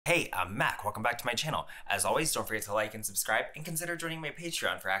Hey, I'm Mac. Welcome back to my channel. As always, don't forget to like and subscribe, and consider joining my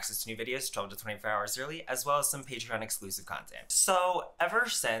Patreon for access to new videos 12 to 24 hours early, as well as some Patreon exclusive content. So, ever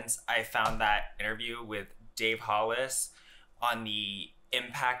since I found that interview with Dave Hollis on the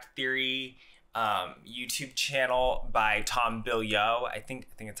Impact Theory YouTube channel by Bilyeu, I think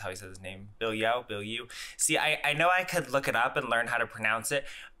that's how he says his name, Bilyeu. See, I know I could look it up and learn how to pronounce it,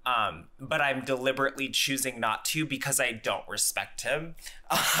 but I'm deliberately choosing not to because I don't respect him.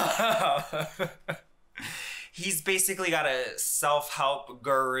 He's basically got a self-help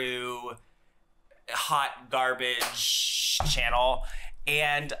guru, hot garbage channel,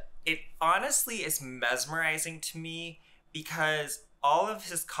 and it honestly is mesmerizing to me because all of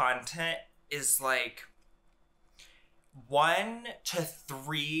his content is like 1 to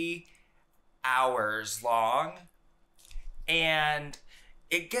 3 hours long, and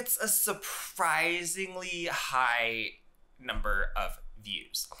it gets a surprisingly high number of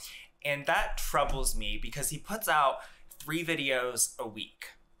views. And that troubles me because he puts out 3 videos a week.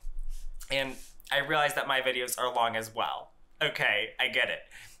 And I realize that my videos are long as well. Okay, I get it.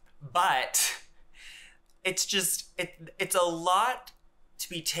 But it's just, it's a lot to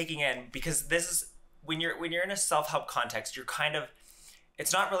be taking in, because this is, when you're in a self-help context, you're kind of,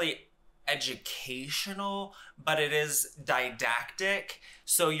 it's not really educational, but it is didactic.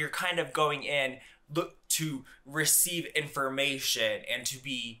 So you're kind of going in to receive information and to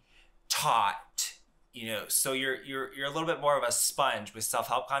be taught, you know. So you're a little bit more of a sponge with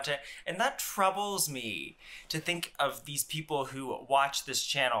self-help content, and that troubles me to think of these people who watch this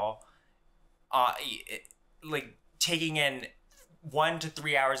channel, like taking in 1 to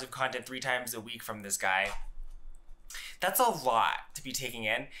 3 hours of content 3 times a week from this guy. That's a lot to be taking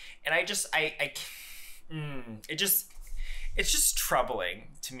in, and it's just troubling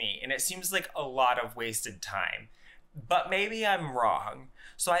to me, and it seems like a lot of wasted time. But maybe I'm wrong.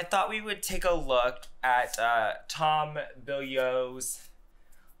 So I thought we would take a look at Bilyeu's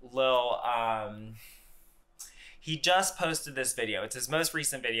he just posted this video. It's his most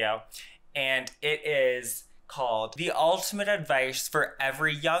recent video, and it is called "The Ultimate Advice for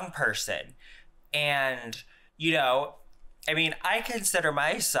Every Young Person." And, you know, I mean, I consider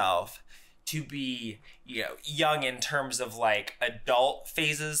myself to be, you know, young in terms of like adult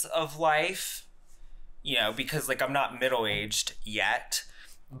phases of life, you know, because like I'm not middle-aged yet,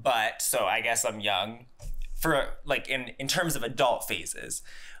 but so I guess I'm young for like in terms of adult phases.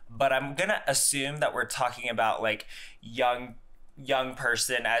 But I'm gonna assume that we're talking about like young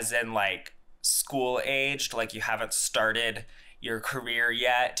person as in like school aged, like you haven't started your career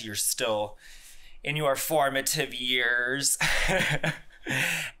yet, you're still in your formative years.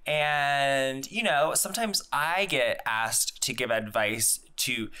 And, you know, sometimes I get asked to give advice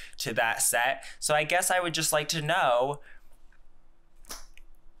to that set. So I guess I would just like to know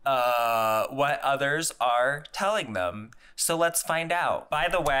what others are telling them. So let's find out. By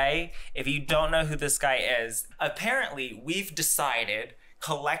the way, if you don't know who this guy is, apparently we've decided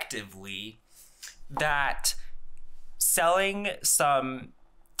collectively that selling some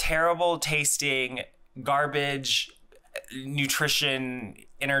terrible tasting garbage nutrition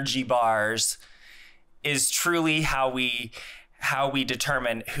energy bars is truly how we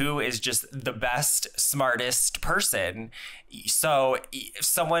determine who is just the best, smartest person. So if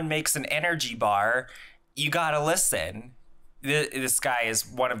someone makes an energy bar, you gotta listen. This guy is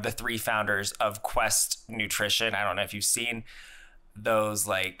one of the 3 founders of Quest Nutrition. I don't know if you've seen those,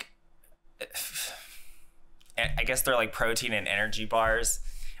 like, I guess they're like protein and energy bars.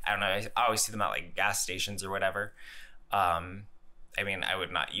 I don't know, I always see them at like gas stations or whatever. I mean, I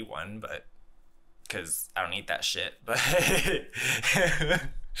would not eat one, but because I don't eat that shit, but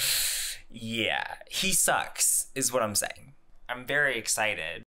yeah, he sucks is what I'm saying. I'm very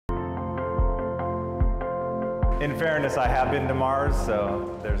excited. In fairness, I have been to Mars,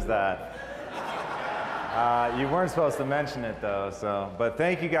 so there's that. You weren't supposed to mention it though, but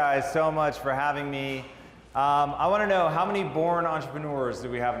thank you guys so much for having me. I want to know, how many born entrepreneurs do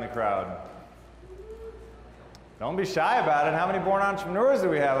we have in the crowd? Don't be shy about it. How many born entrepreneurs do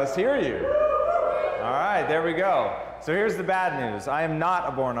we have? Let's hear you. All right, there we go. So here's the bad news. I am not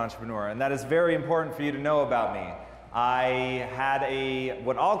a born entrepreneur, and that is very important for you to know about me. I had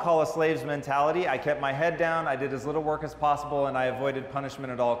what I'll call a slave's mentality. I kept my head down, I did as little work as possible, and I avoided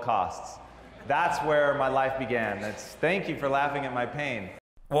punishment at all costs. That's where my life began. Thank you for laughing at my pain.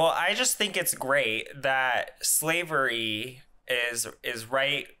 Well, I just think it's great that slavery is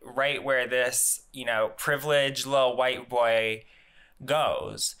right where this, you know, privileged little white boy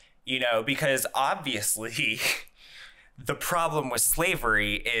goes, you know, because obviously the problem with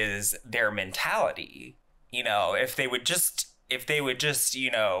slavery is their mentality. You know, if they would just if they would just,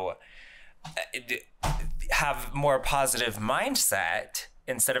 have more positive mindset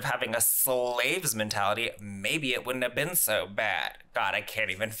instead of having a slave's mentality, maybe it wouldn't have been so bad. God, I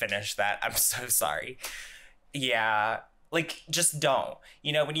can't even finish that. I'm so sorry. Yeah, like, just don't.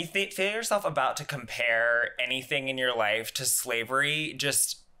 When you feel yourself about to compare anything in your life to slavery,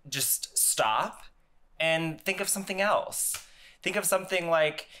 just stop and think of something else. Think of something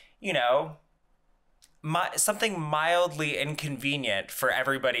like, something mildly inconvenient for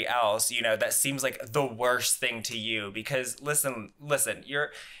everybody else, that seems like the worst thing to you. Because listen,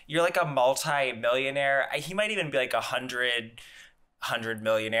 you're like a multi-millionaire. He might even be like 100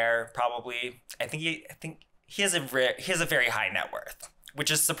 millionaire, probably. I think he has a very high net worth,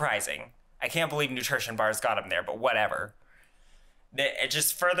 which is surprising. I can't believe nutrition bars got him there, but whatever. It's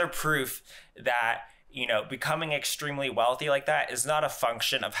just further proof that becoming extremely wealthy like that is not a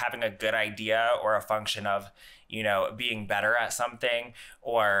function of having a good idea or a function of, being better at something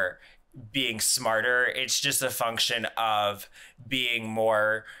or being smarter. It's just a function of being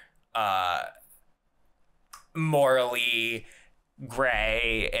more morally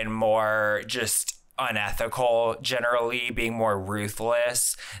gray and more just unethical, generally being more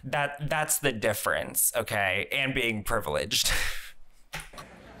ruthless. That's the difference, okay? And being privileged.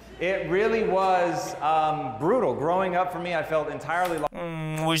 It really was brutal. Growing up for me, I felt entirely lost.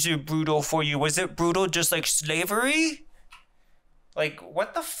 Was it brutal for you? Was it brutal just like slavery? Like,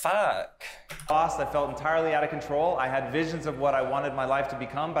 what the fuck? I felt entirely out of control. I had visions of what I wanted my life to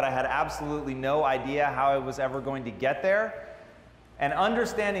become, but I had absolutely no idea how I was ever going to get there. And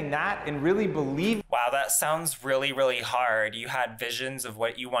understanding that and really believing. Wow, that sounds really, really hard. You had visions of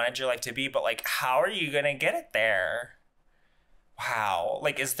what you wanted your life to be, but like, how are you gonna get it there? Wow.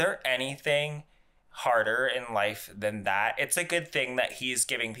 Like, is there anything harder in life than that? It's a good thing that he's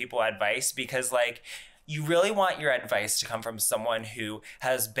giving people advice, because like, you really want your advice to come from someone who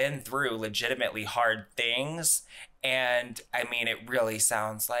has been through legitimately hard things. And I mean, it really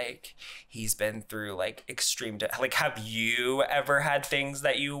sounds like he's been through like like, have you ever had things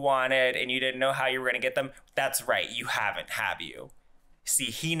that you wanted and you didn't know how you were going to get them? That's right. You haven't, have you? See,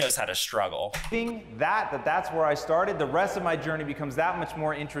 he knows how to struggle. That's where I started. The rest of my journey becomes that much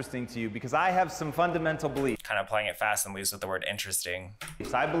more interesting to you, because I have some fundamental beliefs. Kind of playing it fast and loose with the word interesting.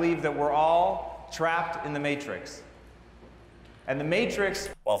 I believe that we're all trapped in the Matrix. And the Matrix...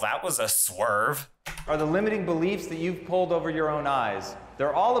 Well, that was a swerve. ...are the limiting beliefs that you've pulled over your own eyes.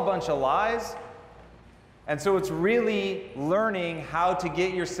 They're all a bunch of lies. And so it's really learning how to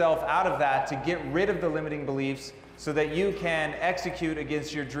get yourself out of that, to get rid of the limiting beliefs, so that you can execute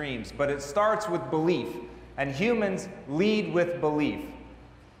against your dreams. But it starts with belief, and humans lead with belief.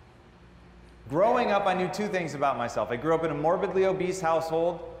 Growing up, I knew two things about myself. I grew up in a morbidly obese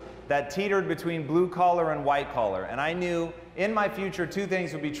household that teetered between blue collar and white collar, and I knew in my future two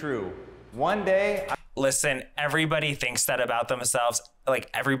things would be true. One day... Listen, everybody thinks that about themselves.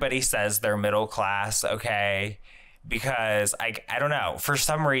 Like, everybody says they're middle class, okay? Because, I don't know, for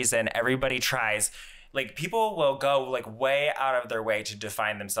some reason, everybody tries... Like, people will go like way out of their way to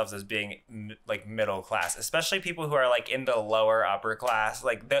define themselves as being like middle class, especially people who are like in the lower upper class.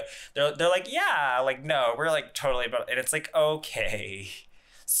 Like they're like, yeah, like, no, we're like totally about, and it's like, okay,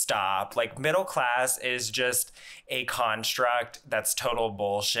 stop. Like, middle class is just a construct that's total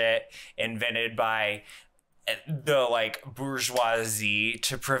bullshit invented by the like bourgeoisie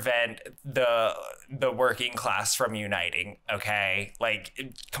to prevent the working class from uniting. Okay, like,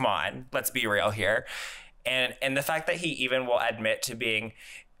 come on, let's be real here. And the fact that he even will admit to being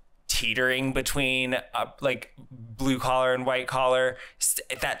teetering between like blue collar and white collar,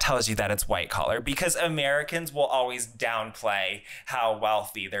 that tells you that it's white collar, because Americans will always downplay how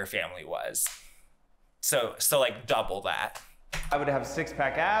wealthy their family was. So like, double that. I would have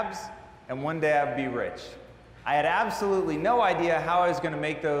six-pack abs, and one day I'd be rich. I had absolutely no idea how I was going to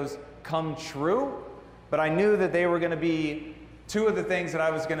make those come true, but I knew that they were going to be two of the things that I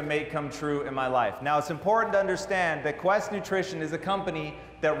was going to make come true in my life. Now, it's important to understand that Quest Nutrition is a company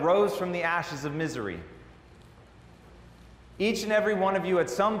that rose from the ashes of misery. Each and every one of you, at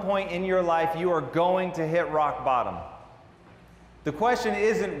some point in your life, you are going to hit rock bottom. The question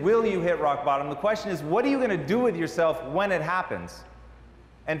isn't, will you hit rock bottom? The question is, what are you going to do with yourself when it happens?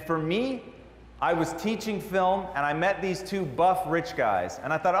 And for me, I was teaching film, and I met these two buff rich guys.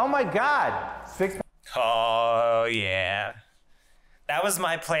 And I thought, oh my God, Oh, yeah. That was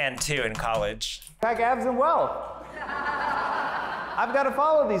my plan, too, in college. Pack abs and wealth. I've got to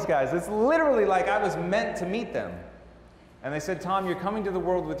follow these guys. It's literally like I was meant to meet them. And they said, Tom, you're coming to the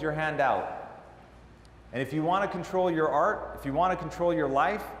world with your hand out. And if you want to control your art, if you want to control your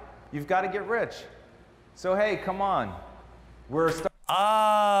life, you've got to get rich. So, hey, come on.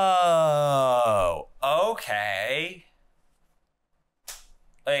 Oh, okay.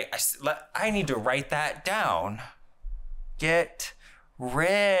 Like, I need to write that down. Get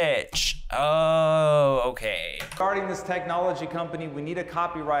rich. Oh, okay. Starting this technology company, we need a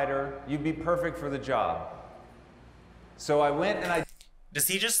copywriter. You'd be perfect for the job. So I went and I... Does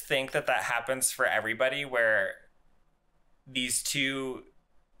he just think that that happens for everybody, where these two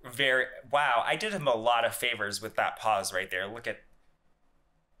wow, I did him a lot of favors with that pause right there. Look at...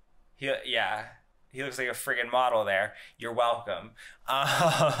 Yeah, he looks like a friggin' model there. You're welcome.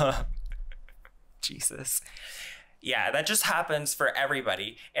 Jesus. Yeah, that just happens for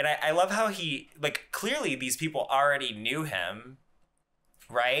everybody. And I love how he, like, clearly these people already knew him,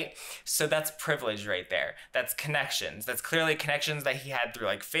 right? So that's privilege right there. That's connections. That's clearly connections that he had through,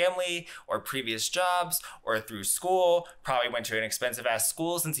 like, family or previous jobs or through school. Probably went to an expensive ass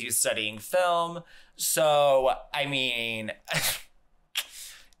school since he was studying film. So, I mean,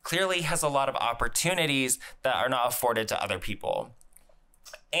 clearly has a lot of opportunities that are not afforded to other people.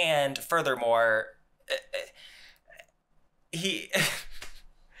 And furthermore,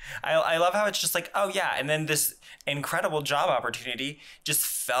 I love how it's just like, oh yeah, and then this incredible job opportunity just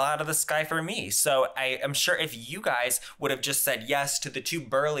fell out of the sky for me. So I am sure if you guys would have just said yes to the two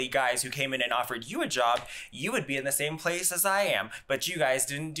burly guys who came in and offered you a job, you would be in the same place as I am. But you guys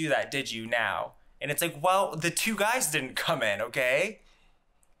didn't do that, did you now? And it's like, well, the two guys didn't come in, okay?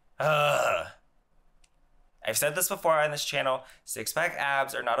 I've said this before on this channel, six-pack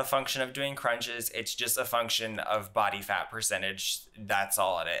abs are not a function of doing crunches. It's just a function of body fat percentage. That's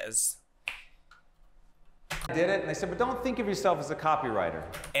all it is. I did it, and they said, but don't think of yourself as a copywriter.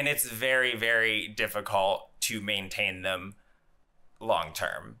 And it's very, very difficult to maintain them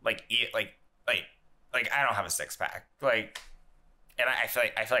long-term. Like I don't have a six-pack. Like, and I feel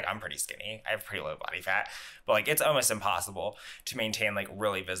like I'm pretty skinny. I have pretty low body fat, but like it's almost impossible to maintain like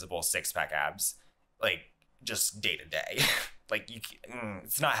really visible six-pack abs. Like, just day to day. Like,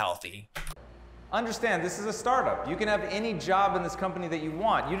 it's not healthy. Understand, this is a startup. You can have any job in this company that you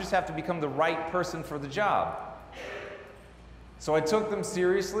want. You just have to become the right person for the job. So I took them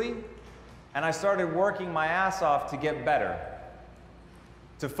seriously, and I started working my ass off to get better,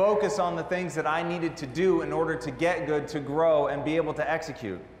 to focus on the things that I needed to do in order to get good, to grow, and be able to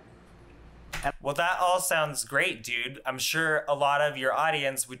execute. Well, that all sounds great, dude. I'm sure a lot of your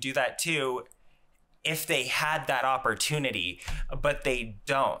audience would do that too if they had that opportunity, but they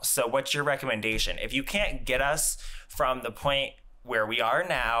don't. So what's your recommendation? If you can't get us from the point where we are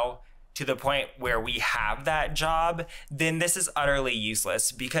now to the point where we have that job, then this is utterly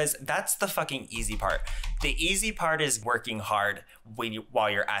useless, because that's the fucking easy part. The easy part is working hard while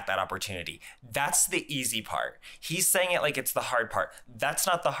you're at that opportunity. That's the easy part. He's saying it like it's the hard part. That's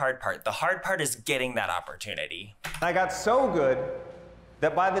not the hard part. The hard part is getting that opportunity. I got so good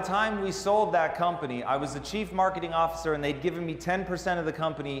that by the time we sold that company, I was the chief marketing officer, and they'd given me 10% of the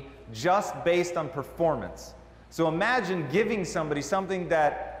company just based on performance. So imagine giving somebody something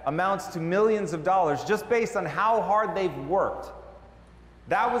that amounts to millions of dollars just based on how hard they've worked.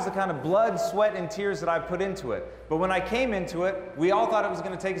 That was the kind of blood, sweat, and tears that I put into it. But when I came into it, we all thought it was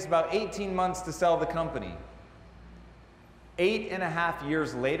going to take us about 18 months to sell the company. 8.5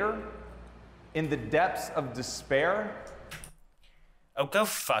 years later, in the depths of despair, oh, go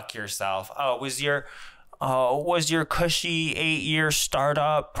fuck yourself. Oh, was your cushy 8-year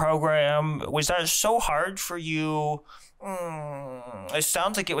startup program, was that so hard for you? It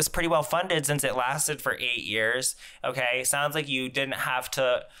sounds like it was pretty well funded since it lasted for 8 years. Okay, sounds like you didn't have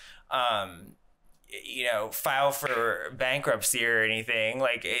to file for bankruptcy or anything.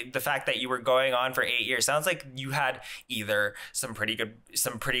 Like the fact that you were going on for 8 years sounds like you had either some pretty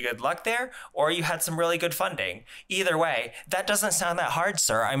good luck there, or you had some really good funding. Either way, that doesn't sound that hard,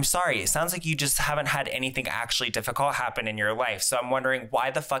 sir. I'm sorry. It sounds like you just haven't had anything actually difficult happen in your life. So I'm wondering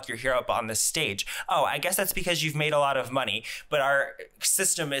why the fuck you're here up on this stage. Oh, I guess that's because you've made a lot of money, but our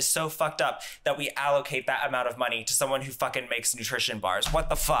system is so fucked up that we allocate that amount of money to someone who fucking makes nutrition bars. What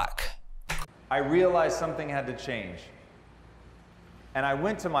the fuck? I realized something had to change. And I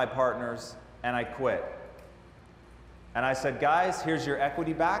went to my partners and I quit. And I said, guys, here's your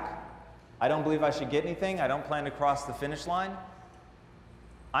equity back. I don't believe I should get anything. I don't plan to cross the finish line.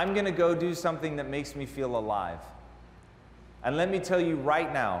 I'm going to go do something that makes me feel alive. And let me tell you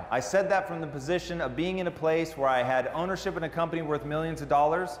right now, I said that from the position of being in a place where I had ownership in a company worth millions of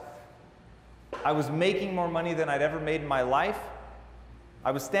dollars. I was making more money than I'd ever made in my life. I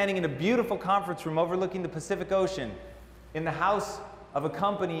was standing in a beautiful conference room overlooking the Pacific Ocean in the house of a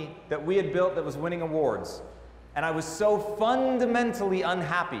company that we had built that was winning awards. And I was so fundamentally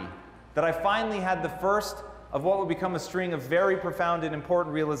unhappy that I finally had the first of what will become a string of very profound and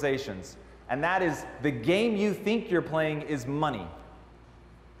important realizations. And that is, the game you think you're playing is money.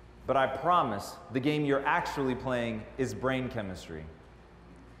 But I promise, the game you're actually playing is brain chemistry.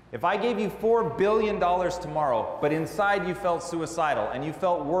 If I gave you $4 billion tomorrow, but inside you felt suicidal and you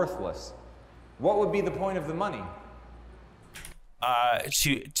felt worthless, what would be the point of the money?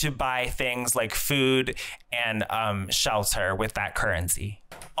 To buy things like food and shelter with that currency.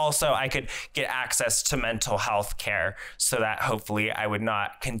 Also, I could get access to mental health care so that hopefully I would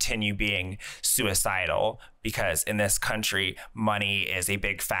not continue being suicidal, because in this country, money is a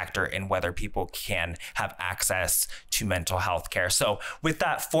big factor in whether people can have access to mental health care. So with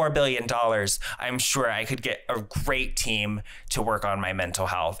that $4 billion, I'm sure I could get a great team to work on my mental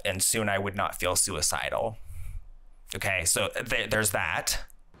health, and soon I would not feel suicidal. Okay, so there's that.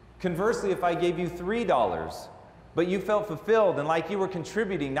 Conversely, if I gave you $3, but you felt fulfilled and like you were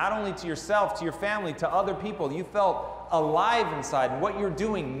contributing not only to yourself, to your family, to other people, you felt alive inside and what you're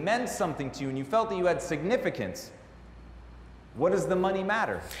doing meant something to you and you felt that you had significance, what does the money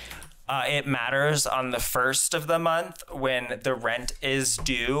matter? It matters on the first of the month when the rent is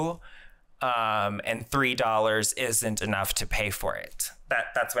due, and $3 isn't enough to pay for it.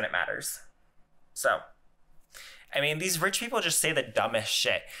 That's when it matters. So, I mean, these rich people just say the dumbest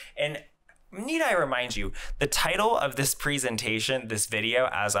shit. And need I remind you, the title of this presentation, this video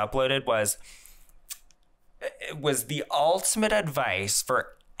as uploaded, was the ultimate advice for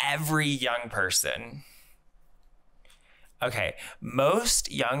every young person. Okay, most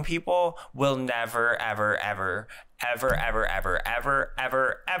young people will never, ever, ever, ever, ever, ever, ever,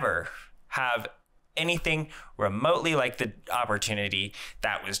 ever, ever have anything remotely like the opportunity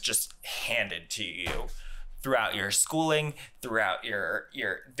that was just handed to you throughout your schooling, throughout your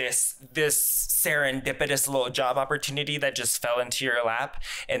this serendipitous little job opportunity that just fell into your lap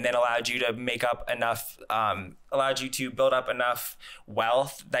and then allowed you to make up enough, allowed you to build up enough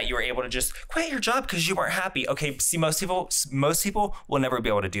wealth that you were able to just quit your job because you weren't happy. Okay, see, most people will never be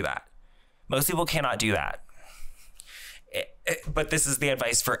able to do that. Most people cannot do that. But this is the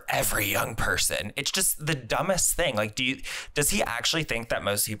advice for every young person. It's just the dumbest thing. Like, does he actually think that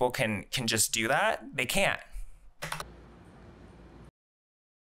most people can just do that? They can't.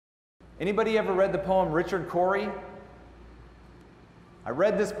 Anybody ever read the poem Richard Cory? I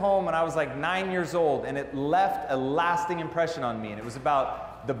read this poem when I was like 9 years old, and it left a lasting impression on me. And it was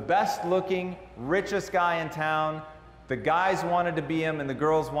about the best looking, richest guy in town. The guys wanted to be him and the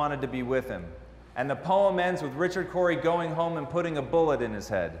girls wanted to be with him. And the poem ends with Richard Cory going home and putting a bullet in his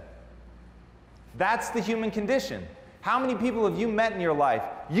head. That's the human condition. How many people have you met in your life?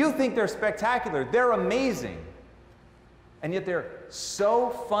 You think they're spectacular, they're amazing. And yet they're so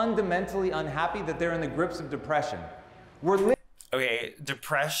fundamentally unhappy that they're in the grips of depression. Okay,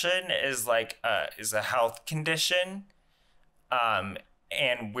 depression is like is a health condition, and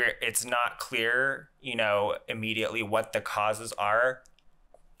it's not clear, immediately what the causes are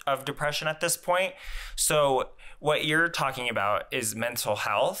of depression at this point. So what you're talking about is mental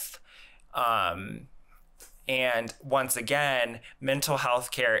health. And once again, mental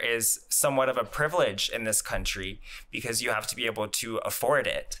health care is somewhat of a privilege in this country because you have to be able to afford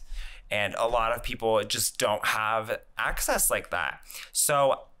it. And a lot of people just don't have access like that.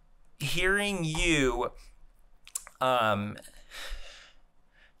 So hearing you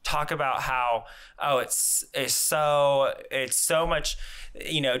talk about how, it's so much,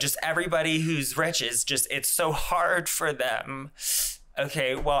 just everybody who's rich is just, it's so hard for them.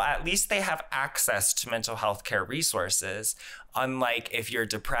 Okay, well, at least they have access to mental health care resources, unlike if you're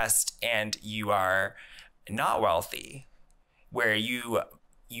depressed and you are not wealthy, where you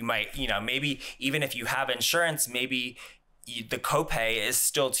might, maybe even if you have insurance, maybe the copay is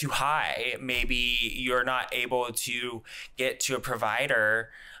still too high. Maybe you're not able to get to a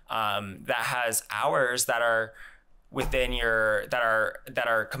provider that has hours that are within that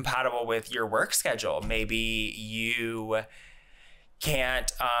are compatible with your work schedule. Maybe you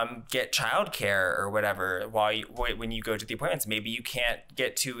can't get childcare or whatever when you go to the appointments. Maybe you can't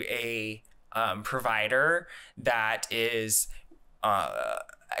get to a provider that is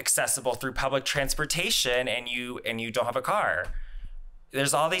accessible through public transportation, and you don't have a car.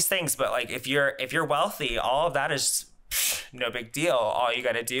 There's all these things, but like if you're wealthy, all of that is no big deal. All you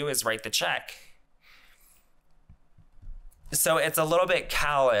got to do is write the check. So it's a little bit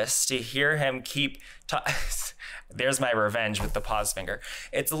callous to hear him keep there's my revenge with the pause finger.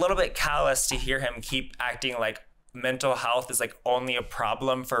 It's a little bit callous to hear him keep acting like mental health is like only a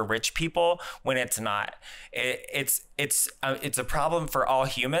problem for rich people when it's not. It's a problem for all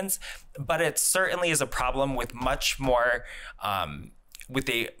humans, but it certainly is a problem with much more with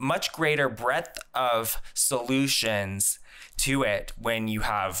a much greater breadth of solutions to it when you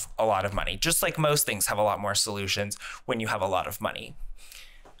have a lot of money. Just like most things have a lot more solutions when you have a lot of money.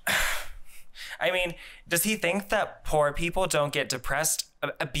 I mean, does he think that poor people don't get depressed?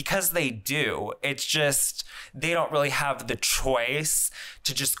 Because they do. It's just they don't really have the choice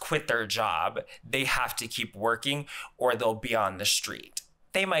to just quit their job. They have to keep working or they'll be on the street.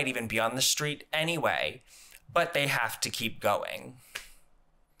 They might even be on the street anyway, but they have to keep going.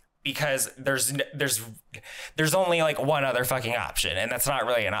 Because there's only like one other fucking option, and that's not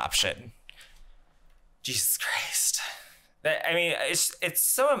really an option. Jesus Christ. I mean, it's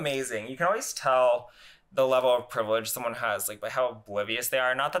so amazing. You can always tell the level of privilege someone has, like, by how oblivious they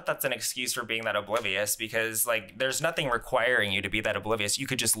are. Not that that's an excuse for being that oblivious, because like there's nothing requiring you to be that oblivious. You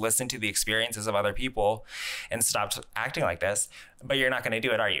could just listen to the experiences of other people and stop acting like this, but you're not going to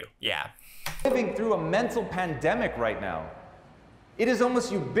do it, are you? Yeah. Living through a mental pandemic right now. It is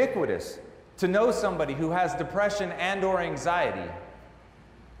almost ubiquitous to know somebody who has depression and or anxiety.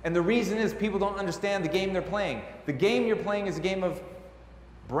 And the reason is people don't understand the game they're playing. The game you're playing is a game of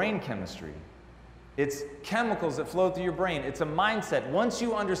brain chemistry. It's chemicals that flow through your brain. It's a mindset. Once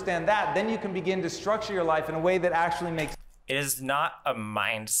you understand that, then you can begin to structure your life in a way that actually makes... It is not a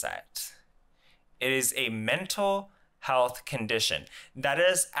mindset. It is a mental health condition. That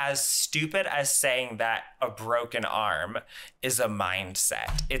is as stupid as saying that a broken arm is a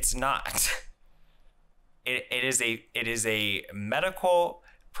mindset. It's not. It is a medical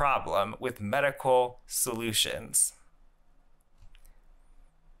problem with medical solutions.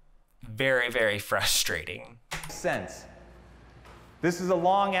 Very, very frustrating. Sense. This is a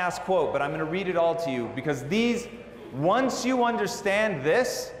long ass quote, but I'm going to read it all to you because once you understand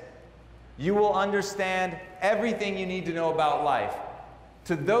this, you will understand everything you need to know about life.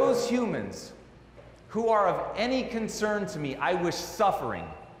 To those humans who are of any concern to me, I wish suffering,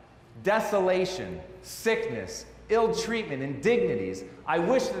 desolation, sickness, ill treatment, indignities. I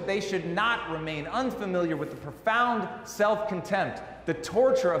wish that they should not remain unfamiliar with the profound self-contempt, the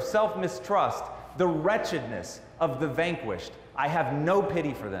torture of self-mistrust, the wretchedness of the vanquished. I have no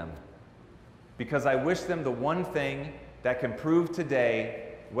pity for them because I wish them the one thing that can prove today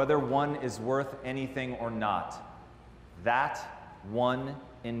whether one is worth anything or not. That one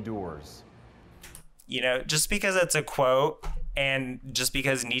endures. You know, just because it's a quote and just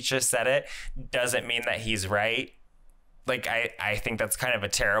because Nietzsche said it doesn't mean that he's right. Like, I think that's kind of a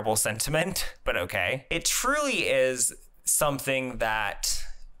terrible sentiment, but okay. It truly is something that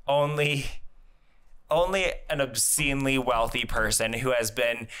only an obscenely wealthy person who has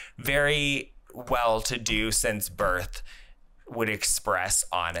been very well-to-do since birth would express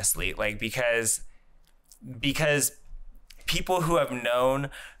honestly. Like, because people who have known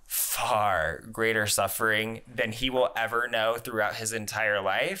far greater suffering than he will ever know throughout his entire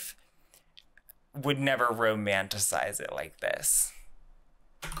life would never romanticize it like this.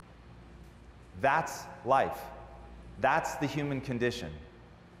 That's life. That's the human condition.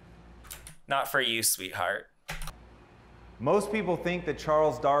 Not for you, sweetheart. Most people think that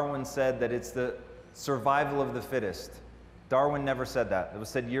Charles Darwin said that it's the survival of the fittest. Darwin never said that. It was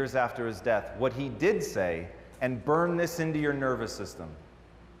said years after his death. What he did say, and burn this into your nervous system,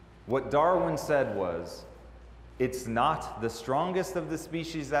 what Darwin said was, it's not the strongest of the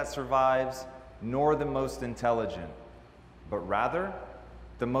species that survives, nor the most intelligent, but rather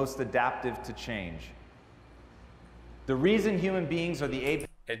the most adaptive to change. The reason human beings are the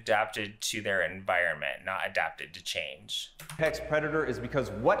adapted to their environment, not adapted to change. apex predator is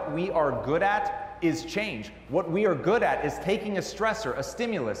because what we are good at is change. What we are good at is taking a stressor, a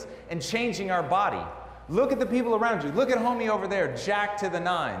stimulus, and changing our body. Look at the people around you. Look at homie over there, jacked to the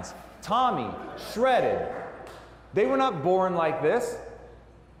nines. Tommy, shredded. They were not born like this.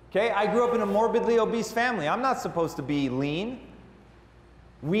 Okay, I grew up in a morbidly obese family. I'm not supposed to be lean.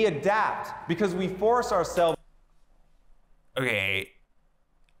 We adapt because we force ourselves. Okay,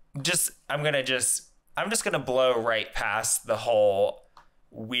 I'm just gonna blow right past the whole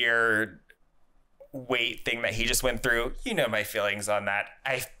weird weight thing that he just went through. You know my feelings on that.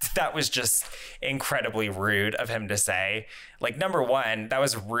 That was just incredibly rude of him to say. Like, number one, that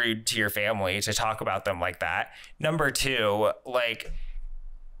was rude to your family to talk about them like that. Number two, like,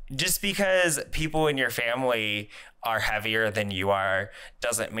 just because people in your family are heavier than you are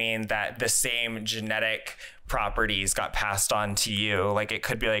doesn't mean that the same genetic properties got passed on to you. Like, it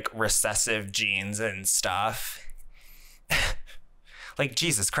could be like recessive genes and stuff. Like,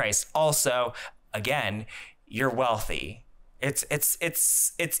 Jesus Christ. Also, again, you're wealthy. It's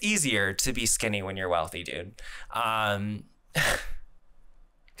easier to be skinny when you're wealthy, dude.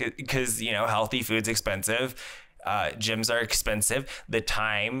 Because, you know, healthy food's expensive. Gyms are expensive. The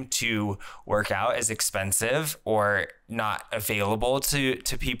time to work out is expensive or not available to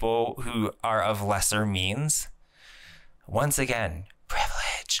people who are of lesser means. Once again,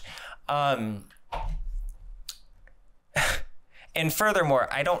 privilege. And furthermore,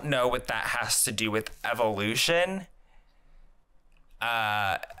 I don't know what that has to do with evolution.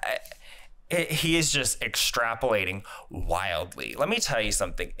 He is just extrapolating wildly. Let me tell you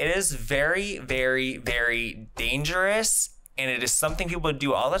something. It is very, very, very dangerous, and it is something people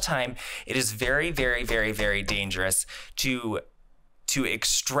do all the time. It is very, very, very, very dangerous to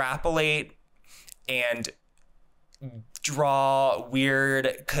extrapolate and draw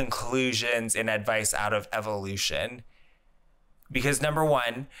weird conclusions and advice out of evolution. Because number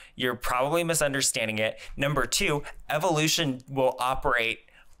one, you're probably misunderstanding it. Number two, evolution will operate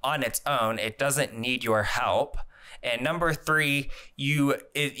on its own. It doesn't need your help. And number three, you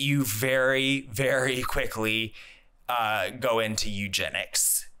very, very quickly go into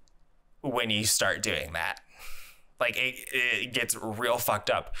eugenics when you start doing that. Like it gets real fucked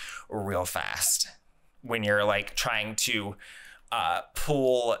up real fast when you're like trying to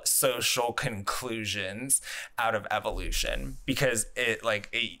pull social conclusions out of evolution, because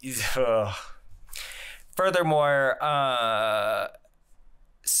furthermore,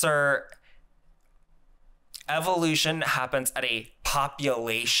 sir, evolution happens at a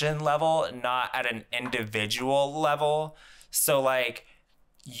population level, not at an individual level. So like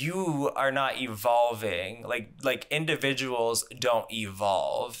you are not evolving, like individuals don't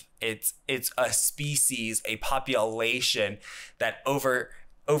evolve. It's a species, a population that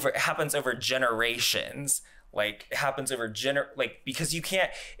happens over generations. Like it happens over because you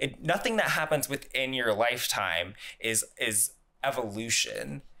can't, nothing that happens within your lifetime is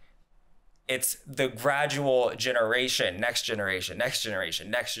evolution. It's the gradual generation, next generation, next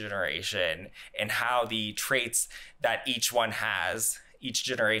generation, next generation, and how the traits that each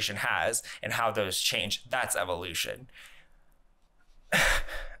generation has, and how those change. That's evolution.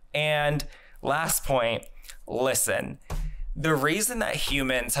 And last point, listen, the reason that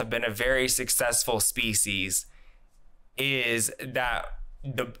humans have been a very successful species is that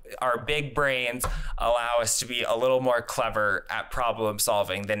our big brains allow us to be a little more clever at problem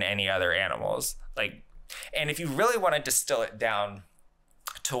solving than any other animals. And if you really want to distill it down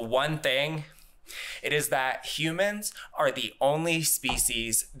to one thing, it is that humans are the only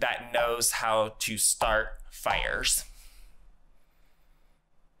species that knows how to start fires.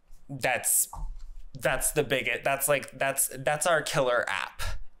 That's the biggest, that's our killer app,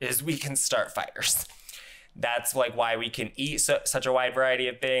 is we can start fires. That's like why we can eat such a wide variety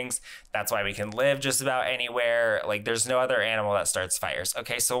of things. That's why we can live just about anywhere. Like there's no other animal that starts fires.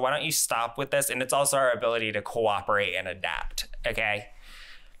 Okay, so why don't you stop with this? And it's also our ability to cooperate and adapt, okay?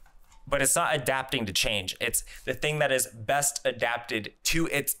 But it's not adapting to change. It's the thing that is best adapted to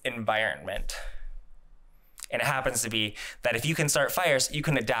its environment. And it happens to be that if you can start fires, you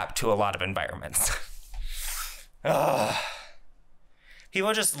can adapt to a lot of environments.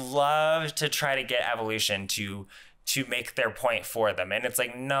 People just love to try to get evolution to make their point for them. And it's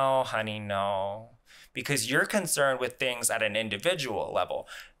like, no, honey, no. Because you're concerned with things at an individual level.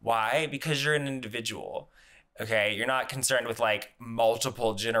 Why? Because you're an individual. Okay, you're not concerned with like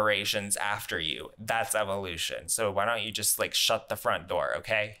multiple generations after you. That's evolution. So why don't you just like shut the front door,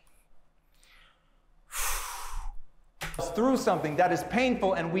 okay? Through something that is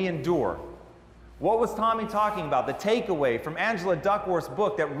painful and we endure. What was Tommy talking about? The takeaway from Angela Duckworth's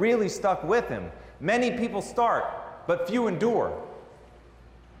book that really stuck with him. Many people start, but few endure.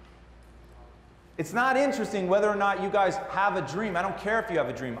 It's not interesting whether or not you guys have a dream. I don't care if you have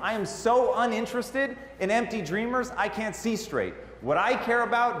a dream. I am so uninterested in empty dreamers, I can't see straight. What I care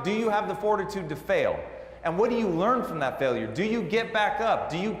about, do you have the fortitude to fail? And what do you learn from that failure? Do you get back up?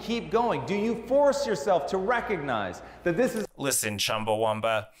 Do you keep going? Do you force yourself to recognize that this is... Listen,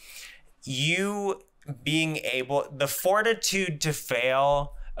 Chumbawamba, you being able, the fortitude to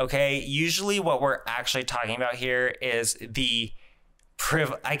fail, okay, usually what we're actually talking about here is the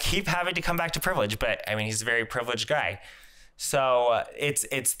I keep having to come back to privilege, but I mean, he's a very privileged guy. So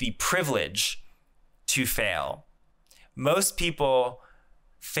it's the privilege to fail. Most people,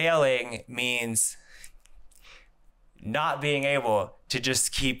 failing means not being able to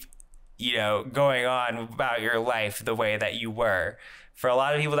just keep, going on about your life the way that you were. For a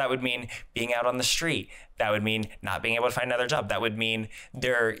lot of people, that would mean being out on the street. That would mean not being able to find another job. That would mean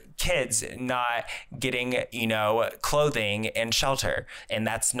their kids not getting, clothing and shelter. And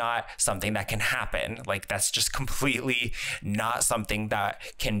that's not something that can happen. Like, that's just completely not something that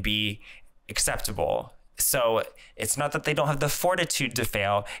can be acceptable. So it's not that they don't have the fortitude to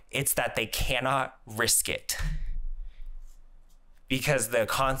fail. It's that they cannot risk it. because the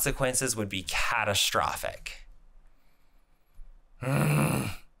consequences would be catastrophic.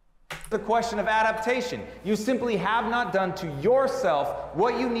 The question of adaptation. You simply have not done to yourself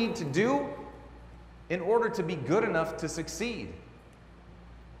what you need to do in order to be good enough to succeed.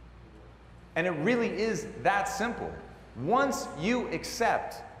 And it really is that simple. Once you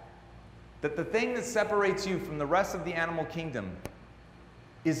accept that the thing that separates you from the rest of the animal kingdom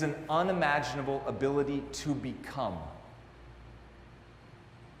is an unimaginable ability to become.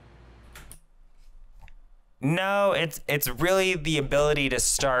 No, it's really the ability to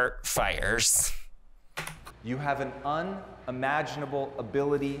start fires. You have an unimaginable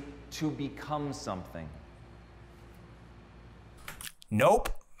ability to become something. Nope.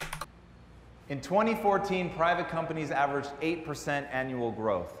 In 2014, private companies averaged 8% annual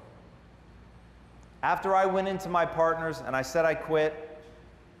growth. After I went into my partners and I said I quit,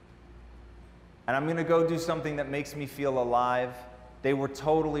 and I'm gonna go do something that makes me feel alive, they were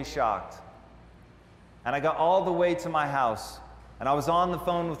totally shocked. And I got all the way to my house, and I was on the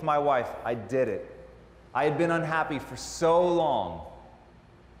phone with my wife. I did it. I had been unhappy for so long.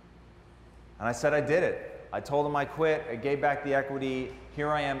 And I said I did it. I told them I quit, I gave back the equity, here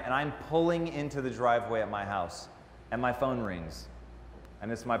I am, and I'm pulling into the driveway at my house, and my phone rings,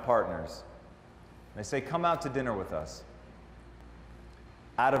 and it's my partners. They say, come out to dinner with us.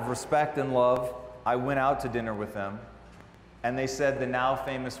 Out of respect and love, I went out to dinner with them, and they said the now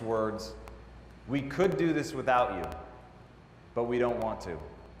famous words, we could do this without you, but we don't want to.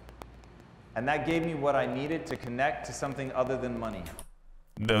 And that gave me what I needed to connect to something other than money.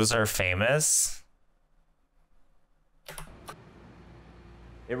 Those are famous.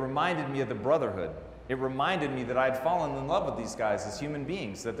 It reminded me of the brotherhood. It reminded me that I'd fallen in love with these guys as human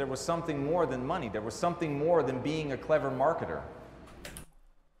beings, that there was something more than money. There was something more than being a clever marketer.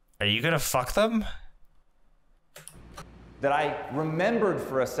 Are you gonna fuck them? That I remembered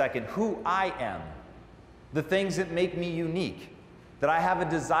for a second who I am, the things that make me unique, that I have a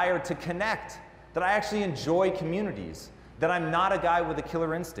desire to connect, that I actually enjoy communities, that I'm not a guy with a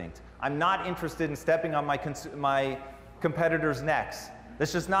killer instinct. I'm not interested in stepping on my competitors' necks.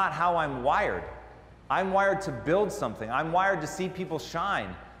 That's just not how I'm wired. I'm wired to build something. I'm wired to see people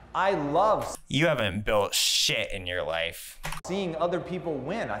shine. I love You haven't built shit in your life. seeing other people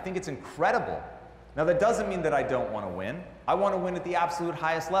win. I think it's incredible. Now, that doesn't mean that I don't want to win. I want to win at the absolute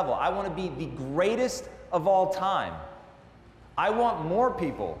highest level. I want to be the greatest of all time. I want more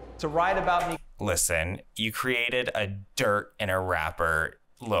people to write about me. Listen, you created a dirt in a wrapper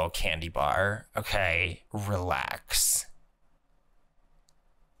little candy bar. Okay, relax.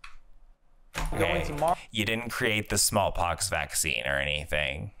 Okay, you didn't create the smallpox vaccine or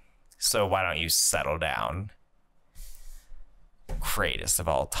anything. So why don't you settle down? Greatest of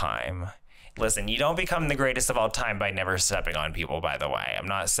all time. Listen, you don't become the greatest of all time by never stepping on people, by the way. I'm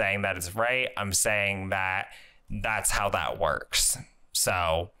not saying that it's right. I'm saying that that's how that works.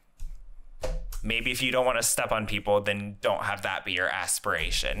 So maybe if you don't want to step on people, then don't have that be your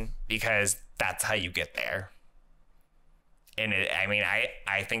aspiration, because that's how you get there. And I mean,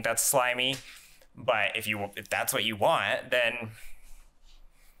 I think that's slimy, but if that's what you want, then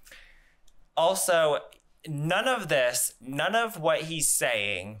also none of what he's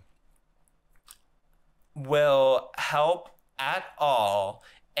saying will help at all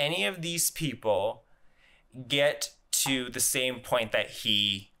any of these people get to the same point that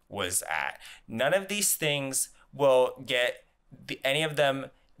he was at. None of these things will get any of them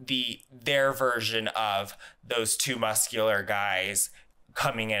their version of those two muscular guys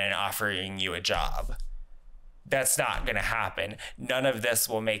coming in and offering you a job. That's not going to happen. None of this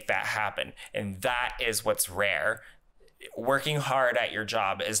will make that happen. And that is what's rare. Working hard at your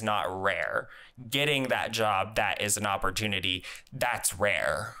job is not rare. Getting that job, that is an opportunity, that's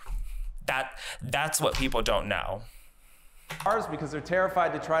rare. That's what people don't know. Because they're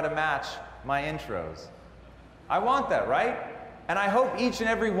terrified to try to match my intros. I want that, right? And I hope each and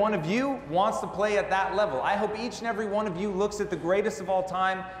every one of you wants to play at that level. I hope each and every one of you looks at the greatest of all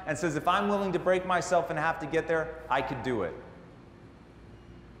time and says, if I'm willing to break myself and have to get there, I could do it.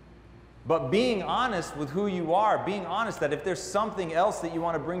 But being honest with who you are, being honest that if there's something else that you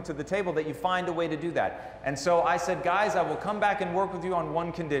want to bring to the table, that you find a way to do that. And so I said, guys, I will come back and work with you on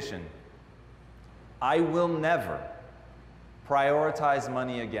one condition. I will never prioritize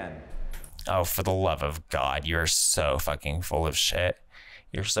money again. Oh, for the love of God, you're so fucking full of shit.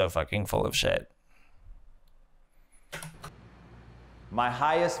 You're so fucking full of shit. My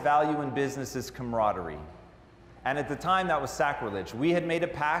highest value in business is camaraderie. And at the time, that was sacrilege. We had made a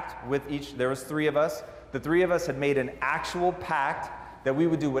pact with there was 3 of us. The 3 of us had made an actual pact that we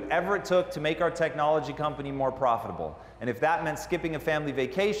would do whatever it took to make our technology company more profitable. And if that meant skipping a family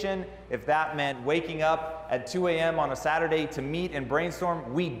vacation, if that meant waking up at 2 a.m. on a Saturday to meet and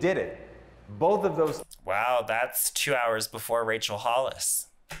brainstorm, we did it. Both of those Wow, that's 2 hours before Rachel Hollis.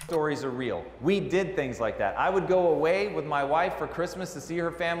 stories are real. We did things like that. I would go away with my wife for Christmas to see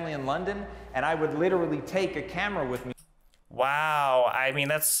her family in London, and I would literally take a camera with me. Wow, I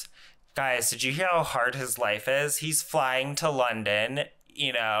mean, guys, did you hear how hard his life is? He's flying to London,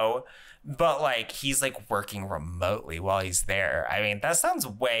 you know, but like he's like working remotely while he's there. I mean, that sounds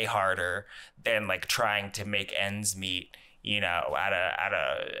way harder than like trying to make ends meet, you know, at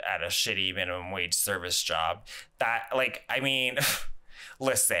a shitty minimum wage service job. That, like, I mean,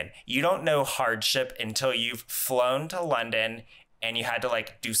 listen, you don't know hardship until you've flown to London and you had to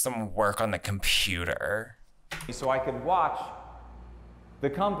like do some work on the computer. So I could watch the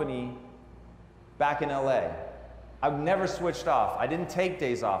company back in LA. I've never switched off. I didn't take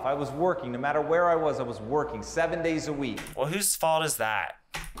days off. I was working. No matter where I was working 7 days a week. Well, whose fault is that?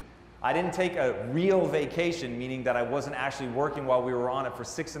 I didn't take a real vacation, meaning that I wasn't actually working while we were on it for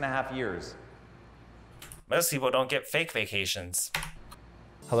 6.5 years. Most people don't get fake vacations.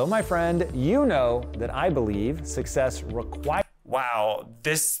 Hello, my friend. You know that I believe success requires. Wow,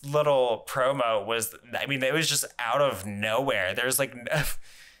 this little promo was, I mean, it was just out of nowhere. There's like,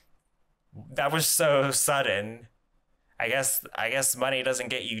 that was so sudden. I guess money doesn't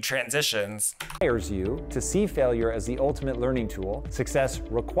get you transitions. Requires you to see failure as the ultimate learning tool. Success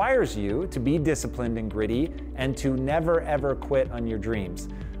requires you to be disciplined and gritty and to never ever quit on your dreams.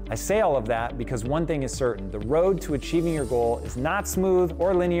 I say all of that because one thing is certain: the road to achieving your goal is not smooth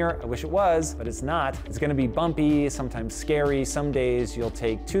or linear. I wish it was, but it's not. It's gonna be bumpy, sometimes scary. Some days you'll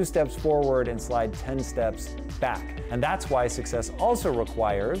take 2 steps forward and slide 10 steps back. And that's why success also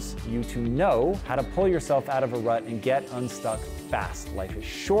requires you to know how to pull yourself out of a rut and get unstuck fast. Life is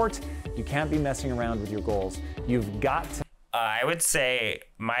short. You can't be messing around with your goals. You've got to. I would say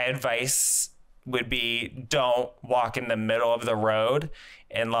my advice would be don't walk in the middle of the road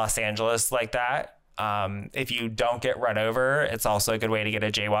in Los Angeles like that. If you don't get run over, it's also a good way to get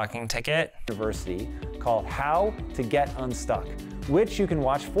a jaywalking ticket. University called How to Get Unstuck, which you can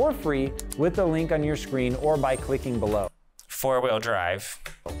watch for free with the link on your screen or by clicking below. 4-wheel drive.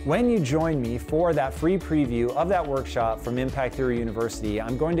 When you join me for that free preview of that workshop from Impact Theory University,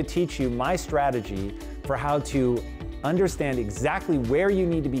 I'm going to teach you my strategy for how to understand exactly where you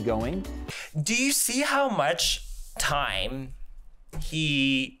need to be going. Do you see how much time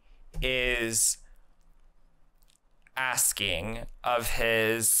he is asking of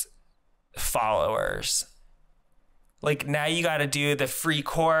his followers? Like, now you got to do the free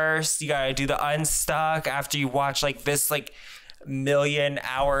course, you got to do the unstuck after you watch like this like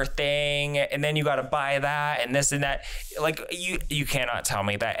 1,000,000-hour thing, and then you got to buy that and this and that. Like, you cannot tell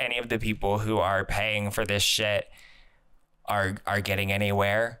me that any of the people who are paying for this shit are getting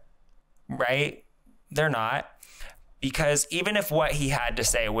anywhere, right? They're not. Because even if what he had to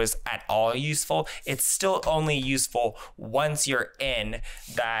say was at all useful, it's still only useful once you're in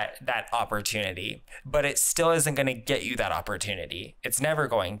that opportunity. But it still isn't going to get you that opportunity. It's never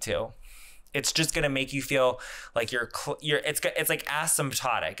going to. It's just going to make you feel like it's like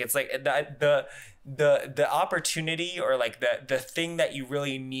asymptotic. It's like the opportunity, or like the thing that you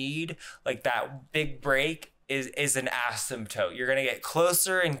really need, like that big break, is an asymptote. You're gonna get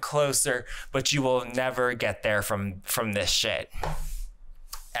closer and closer, but you will never get there from this shit,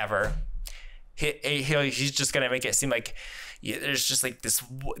 ever. He's just gonna make it seem like there's just like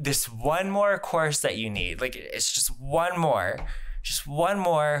this one more course that you need. Like, it's just one more,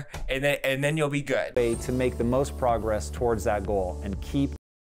 and then you'll be good. To make the most progress towards that goal and keep.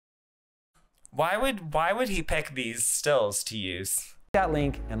 Why would he pick these stills to use? That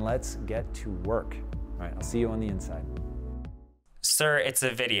link and let's get to work. All right, I'll see you on the inside. Sir, it's a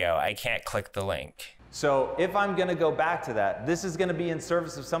video. I can't click the link. So if I'm gonna go back to that, this is gonna be in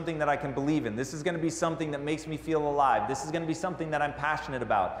service of something that I can believe in. This is gonna be something that makes me feel alive. This is gonna be something that I'm passionate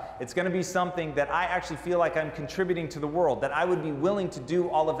about. It's gonna be something that I actually feel like I'm contributing to the world, that I would be willing to do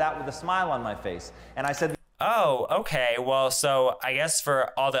all of that with a smile on my face. And I said, oh, okay. Well, so I guess for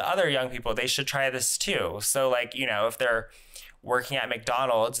all the other young people, they should try this too. So, like, you know, if they're working at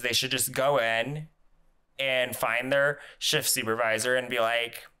McDonald's, they should just go in and find their shift supervisor and be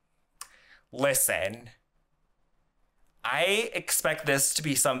like, listen, I expect this to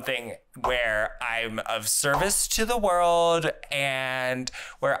be something where I'm of service to the world and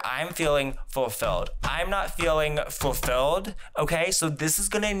where I'm feeling fulfilled. I'm not feeling fulfilled, okay? So this is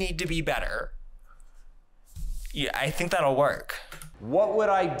gonna need to be better. Yeah, I think that'll work. what would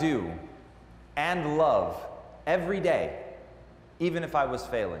I do and love every day even if I was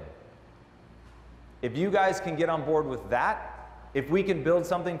failing. If you guys can get on board with that, if we can build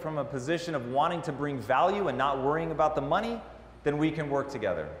something from a position of wanting to bring value and not worrying about the money, then we can work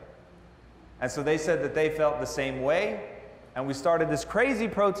together. And so they said that they felt the same way, and we started this crazy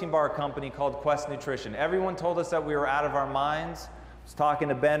protein bar company called Quest Nutrition. Everyone told us that we were out of our minds. I was talking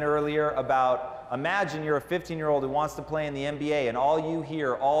to Ben earlier about, imagine you're a 15-year-old who wants to play in the NBA, and all you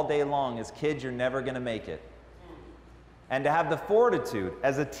hear all day long is, kids, you're never going to make it. And to have the fortitude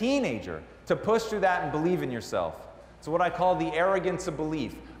as a teenager to push through that and believe in yourself. It's what I call the arrogance of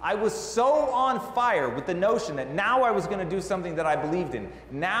belief. I was so on fire with the notion that now I was going to do something that I believed in.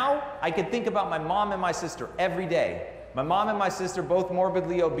 Now I could think about my mom and my sister every day. My mom and my sister, both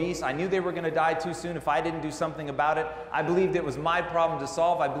morbidly obese. I knew they were going to die too soon if I didn't do something about it. I believed it was my problem to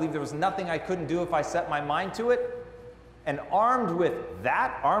solve. I believed there was nothing I couldn't do if I set my mind to it. And armed with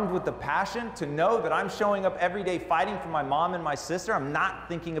that, armed with the passion to know that I'm showing up every day fighting for my mom and my sister, I'm not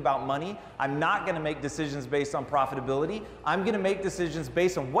thinking about money. I'm not going to make decisions based on profitability. I'm going to make decisions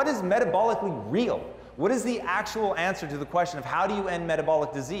based on what is metabolically real. What is the actual answer to the question of how do you end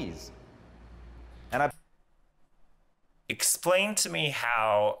metabolic disease? And Explain to me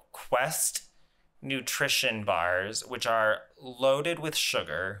how Quest nutrition bars, which are loaded with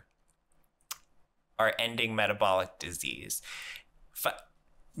sugar, are ending metabolic disease.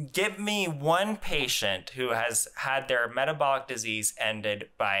 Give me one patient who has had their metabolic disease ended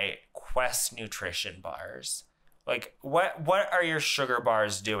by Quest nutrition bars. Like, what are your sugar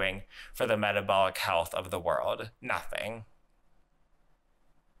bars doing for the metabolic health of the world? Nothing.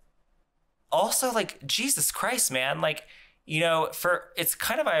 Also, like, Jesus Christ, man, like, you know, it's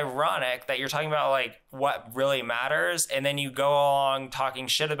kind of ironic that you're talking about like what really matters, and then you go along talking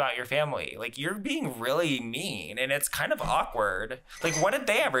shit about your family. Like, you're being really mean, and it's kind of awkward. Like, what did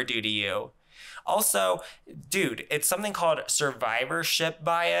they ever do to you? Also, dude, it's something called survivorship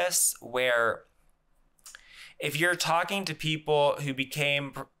bias, where if you're talking to people who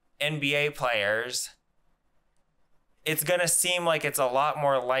became NBA players, it's gonna seem like it's a lot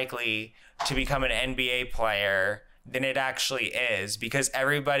more likely to become an NBA player than it actually is, because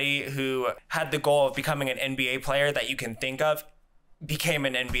everybody who had the goal of becoming an NBA player that you can think of became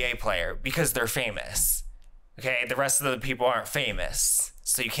an NBA player because they're famous. Okay, the rest of the people aren't famous,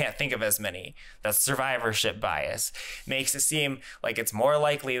 so you can't think of as many. That's survivorship bias. Makes it seem like it's more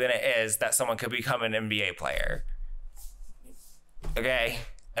likely than it is that someone could become an NBA player. Okay,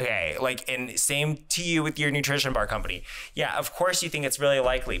 like, and same to you with your nutrition bar company. Yeah, of course you think it's really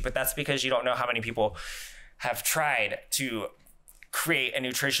likely, but that's because you don't know how many people have tried to create a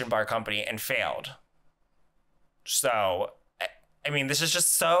nutrition bar company and failed. So, I mean, this is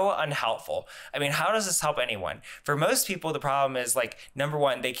just so unhelpful. I mean, how does this help anyone? For most people, the problem is, like, number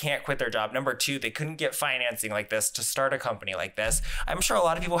one, they can't quit their job. Number two, they couldn't get financing like this to start a company like this. I'm sure a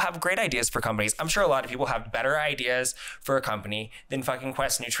lot of people have great ideas for companies. I'm sure a lot of people have better ideas for a company than fucking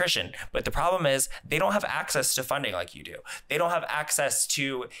Quest Nutrition. But the problem is they don't have access to funding like you do. They don't have access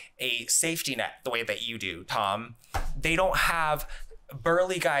to a safety net the way that you do, Tom. They don't have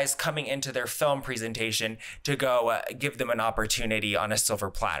burly guys coming into their film presentation to go give them an opportunity on a silver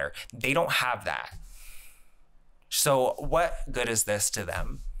platter. They don't have that. So what good is this to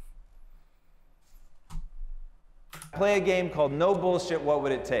them? Play a game called No Bullshit, What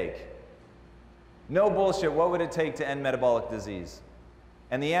Would It Take? No bullshit, what would it take to end metabolic disease?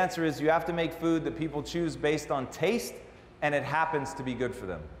 And the answer is you have to make food that people choose based on taste, and it happens to be good for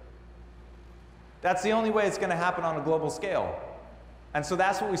them. That's the only way it's going to happen on a global scale. And so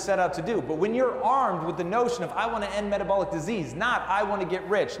that's what we set out to do. But when you're armed with the notion of I want to end metabolic disease, not I want to get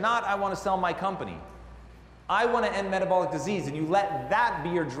rich, not I want to sell my company, I want to end metabolic disease, and you let that be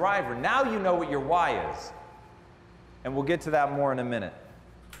your driver, now you know what your why is. And we'll get to that more in a minute.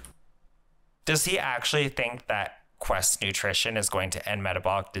 Does he actually think that Quest Nutrition is going to end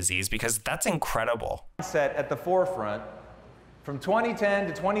metabolic disease? Because that's incredible. Set at the forefront. From 2010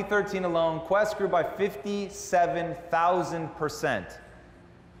 to 2013 alone, Quest grew by 57,000%.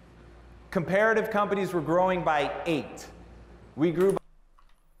 Comparative companies were growing by 8. We grew by...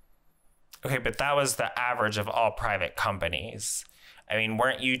 Okay, but that was the average of all private companies. I mean,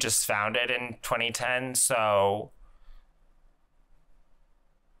 weren't you just founded in 2010? So,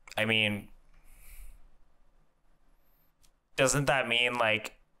 I mean, doesn't that mean,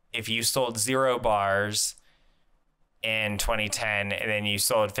 like, if you sold 0 bars in 2010 and then you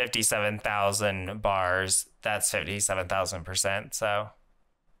sold 57,000 bars, that's 57,000%. So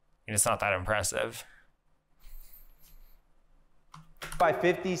it's not that impressive. By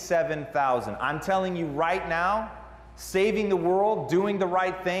 57,000. I'm telling you right now, saving the world, doing the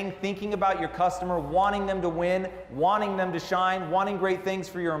right thing, thinking about your customer, wanting them to win, wanting them to shine, wanting great things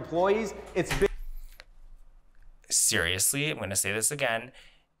for your employees. It's big. Seriously, I'm going to say this again.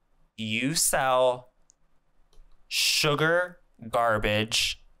 You sell sugar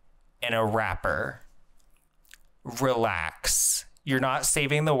garbage in a wrapper. Relax. You're not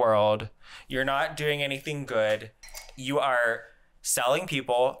saving the world. You're not doing anything good. You are selling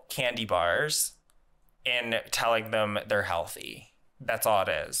people candy bars and telling them they're healthy. That's all it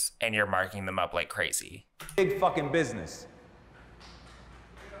is. And you're marking them up like crazy. Big fucking business.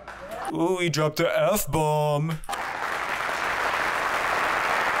 Ooh, he dropped the F-bomb.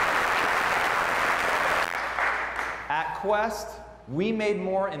 At Quest, we made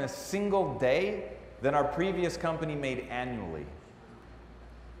more in a single day than our previous company made annually.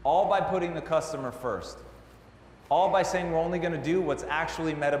 All by putting the customer first. All by saying we're only going to do what's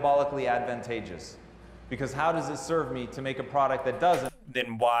actually metabolically advantageous. Because how does it serve me to make a product that doesn't?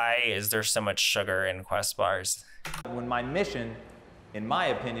 Then why is there so much sugar in Quest bars? When my mission, in my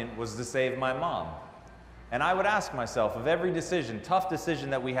opinion, was to save my mom. And I would ask myself, of every decision, tough decision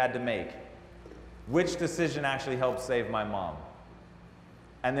that we had to make, which decision actually helped save my mom?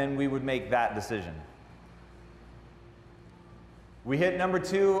 And then we would make that decision. We hit number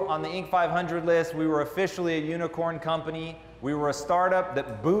 2 on the Inc. 500 list. We were officially a unicorn company. We were a startup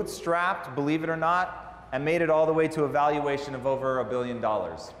that bootstrapped, believe it or not, and made it all the way to a valuation of over $1 billion.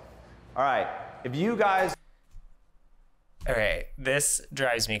 All right, if you guys... All right, this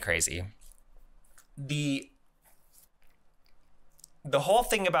drives me crazy. The whole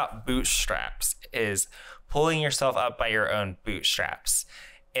thing about bootstraps is pulling yourself up by your own bootstraps.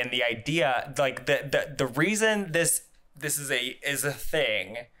 And the idea, like the reason this is a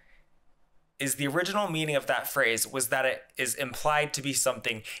thing is the original meaning of that phrase was that it is implied to be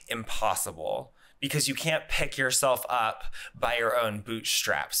something impossible because you can't pick yourself up by your own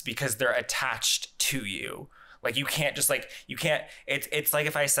bootstraps because they're attached to you. Like you can't just like, you can't, it's like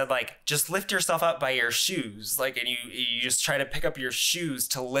if I said like, just lift yourself up by your shoes, like, and you just try to pick up your shoes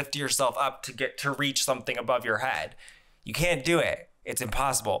to lift yourself up to get to reach something above your head. You can't do it. It's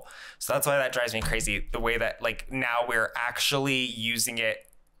impossible. So that's why that drives me crazy. The way that like now we're actually using it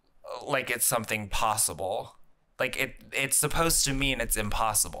like it's something possible. Like it's supposed to mean it's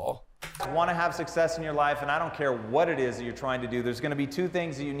impossible. You want to have success in your life, and I don't care what it is that you're trying to do, there's going to be 2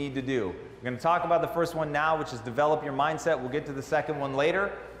 things that you need to do. We're going to talk about the first one now, which is develop your mindset. We'll get to the second one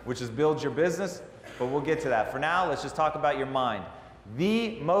later, which is build your business, but we'll get to that. For now, let's just talk about your mind.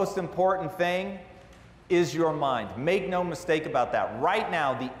 The most important thing is your mind. Make no mistake about that. Right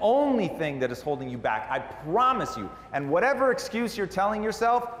now, the only thing that is holding you back, I promise you, and whatever excuse you're telling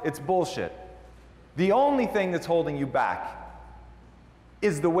yourself, it's bullshit. The only thing that's holding you back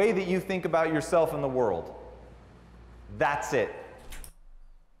is the way that you think about yourself and the world. That's it.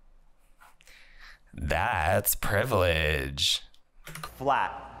 That's privilege.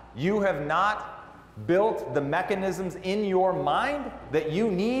 Flat. You have not built the mechanisms in your mind that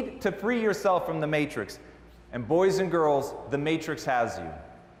you need to free yourself from the matrix. And boys and girls, the matrix has you.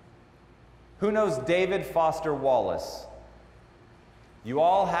 Who knows David Foster Wallace? You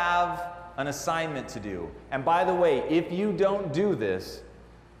all have an assignment to do. And by the way, if you don't do this,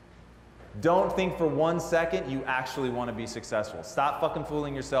 don't think for 1 second you actually want to be successful. Stop fucking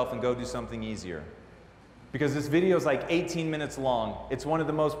fooling yourself and go do something easier. Because this video is like 18 minutes long. It's one of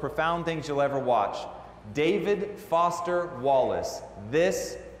the most profound things you'll ever watch. David Foster Wallace.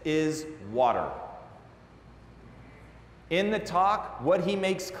 This is water. In the talk, what he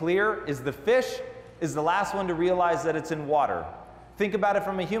makes clear is the fish is the last one to realize that it's in water. Think about it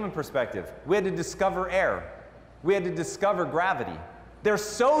from a human perspective. We had to discover air. We had to discover gravity. They're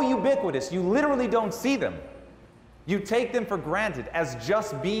so ubiquitous, you literally don't see them. You take them for granted as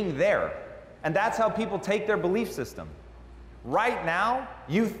just being there. And that's how people take their belief system. Right now,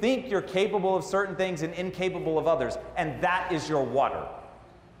 you think you're capable of certain things and incapable of others, and that is your water.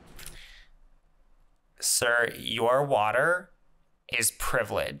 Sir, your water is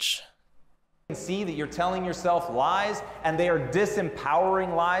privilege. You can see that you're telling yourself lies, and they are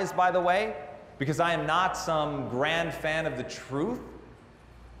disempowering lies, by the way, because I am not some grand fan of the truth.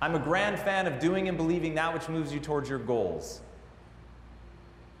 I'm a grand fan of doing and believing that which moves you towards your goals.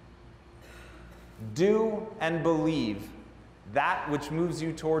 Do and believe that which moves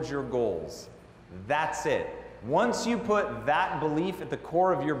you towards your goals. That's it. Once you put that belief at the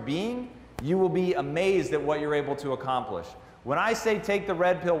core of your being, you will be amazed at what you're able to accomplish. When I say take the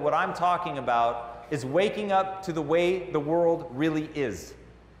red pill, what I'm talking about is waking up to the way the world really is.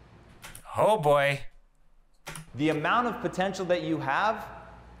 Oh boy. The amount of potential that you have,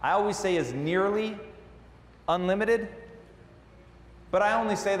 I always say, is nearly Unlimited? But I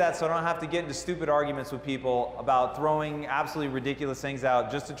only say that so I don't have to get into stupid arguments with people about throwing absolutely ridiculous things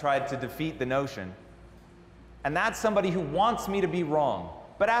out just to try to defeat the notion. And that's somebody who wants me to be wrong.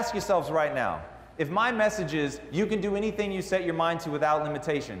 But ask yourselves right now, if my message is, you can do anything you set your mind to without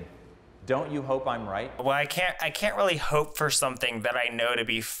limitation, don't you hope I'm right? Well, I can't really hope for something that I know to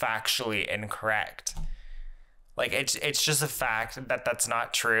be factually incorrect. Like, it's just a fact that that's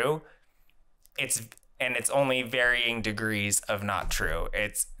not true. It's only varying degrees of not true.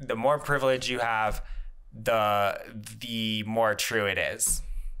 It's the more privilege you have, the more true it is.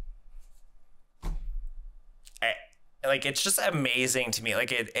 Like, it's just amazing to me.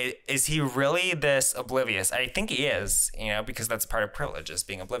 Like, is he really this oblivious? I think he is, you know, because that's part of privilege, is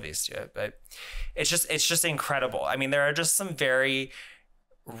being oblivious to it. But it's just incredible. I mean, there are just some very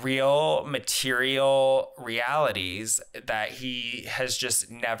real material realities that he has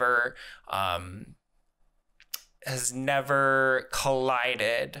just never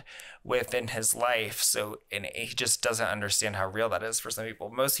collided with in his life. So, and he just doesn't understand how real that is for some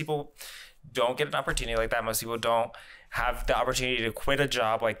people. Most people don't get an opportunity like that. Most people don't have the opportunity to quit a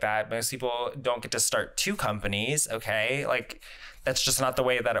job like that. Most people don't get to start 2 companies, okay? Like, that's just not the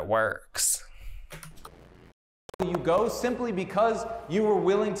way that it works. You go simply because you were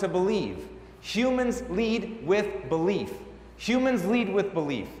willing to believe. Humans lead with belief. Humans lead with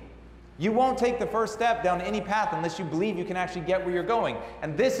belief. You won't take the first step down any path unless you believe you can actually get where you're going.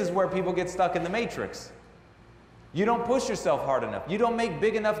 And this is where people get stuck in the matrix. You don't push yourself hard enough. You don't make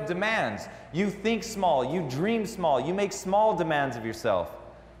big enough demands. You think small. You dream small. You make small demands of yourself.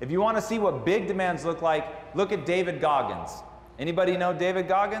 If you want to see what big demands look like, look at David Goggins. Anybody know David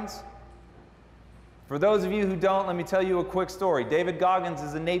Goggins? For those of you who don't, let me tell you a quick story. David Goggins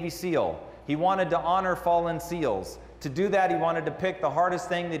is a Navy SEAL. He wanted to honor fallen SEALs. To do that, he wanted to pick the hardest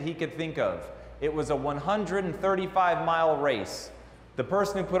thing that he could think of. It was a 135-mile race. The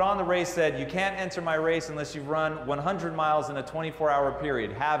person who put on the race said, you can't enter my race unless you've run 100 miles in a 24-hour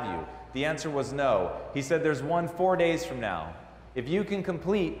period. Have you? The answer was no. He said, there's one 4 days from now. If you can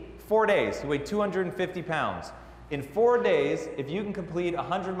complete 4 days, he weighed 250 pounds. In 4 days, if you can complete a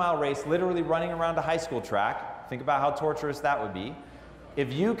 100-mile race, literally running around a high school track, think about how torturous that would be.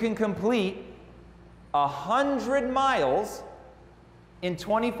 If you can complete 100 miles in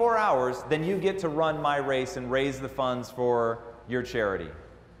 24 hours, then you get to run my race and raise the funds for your charity.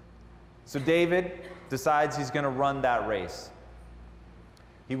 So David decides he's going to run that race.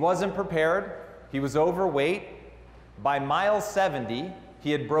 He wasn't prepared. He was overweight. By mile 70,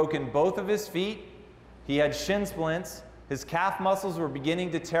 he had broken both of his feet. He had shin splints. His calf muscles were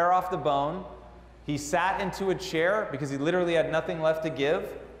beginning to tear off the bone. He sat into a chair because he literally had nothing left to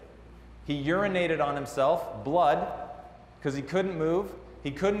give. He urinated on himself, blood, because he couldn't move.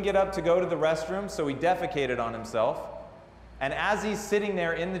 He couldn't get up to go to the restroom, so he defecated on himself. And as he's sitting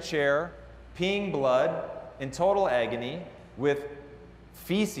there in the chair, peeing blood, in total agony, with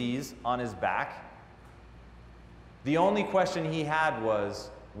feces on his back, the only question he had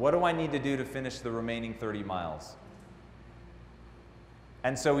was, what do I need to do to finish the remaining 30 miles?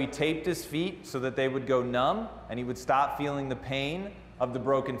 And so he taped his feet so that they would go numb and he would stop feeling the pain of the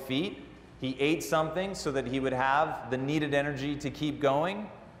broken feet. He ate something so that he would have the needed energy to keep going.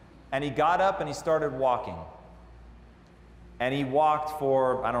 And he got up and he started walking. And he walked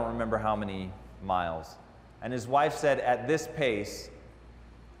for, I don't remember how many miles. And his wife said, at this pace,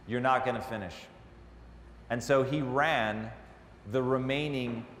 you're not going to finish. And so he ran the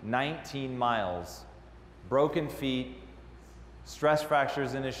remaining 19 miles, broken feet, stress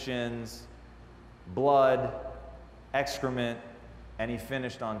fractures in his shins, blood, excrement, and he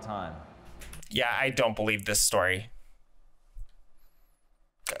finished on time. Yeah, I don't believe this story.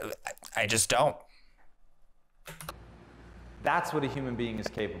 I just don't. That's what a human being is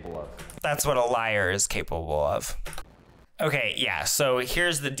capable of. That's what a liar is capable of. Okay, yeah, so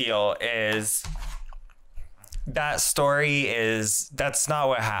here's the deal is that story is, that's not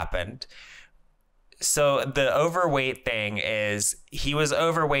what happened. So the overweight thing is he was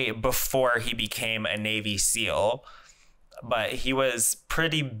overweight before he became a Navy SEAL, but he was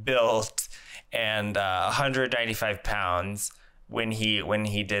pretty built and 195 pounds when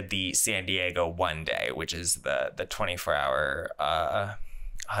he did the San Diego one day, which is the 24-hour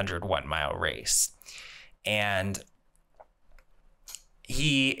 101-mile race. And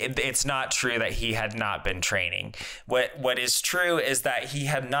it's not true that he had not been training. What is true is that he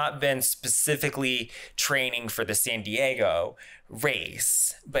had not been specifically training for the San Diego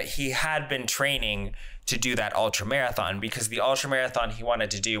race, but he had been training to do that ultra marathon, because the ultra marathon he wanted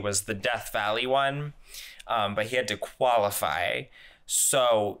to do was the Death Valley one, but he had to qualify.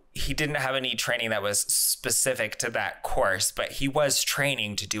 So he didn't have any training that was specific to that course, but he was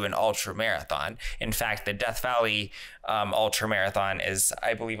training to do an ultra marathon. In fact, the Death Valley ultra marathon is,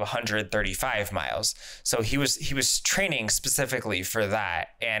 I believe, 135 miles. So he was training specifically for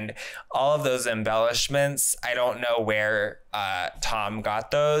that. And all of those embellishments, I don't know where Tom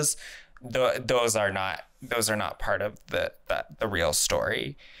got those. Those are not part of the real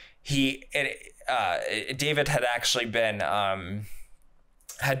story. David had actually been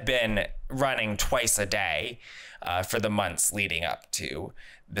running twice a day for the months leading up to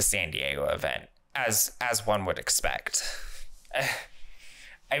the San Diego event, as one would expect.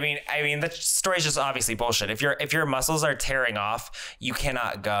 I mean, the story's just obviously bullshit. If your muscles are tearing off, you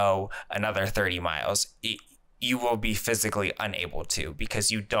cannot go another 30 miles. You will be physically unable to,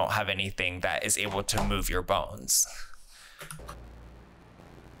 because you don't have anything that is able to move your bones.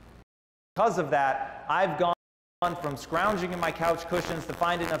 Because of that, I've gone from scrounging in my couch cushions to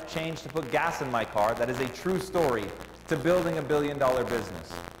find enough change to put gas in my car, that is a true story, to building a billion-dollar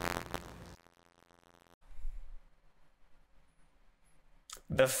business.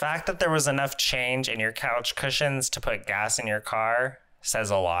 The fact that there was enough change in your couch cushions to put gas in your car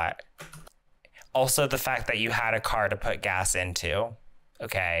says a lot. Also, the fact that you had a car to put gas into.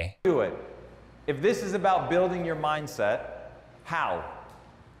 Okay. Do it. If this is about building your mindset, how?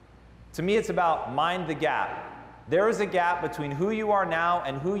 To me, it's about mind the gap. There is a gap between who you are now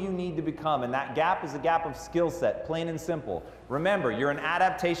and who you need to become, and that gap is a gap of skill set, plain and simple. Remember, you're an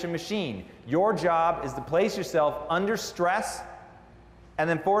adaptation machine. Your job is to place yourself under stress and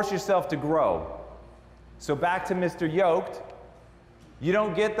then force yourself to grow. So back to Mr. Yoked, you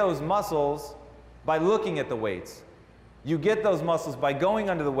don't get those muscles by looking at the weights. You get those muscles by going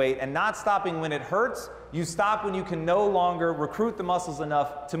under the weight and not stopping when it hurts. You stop when you can no longer recruit the muscles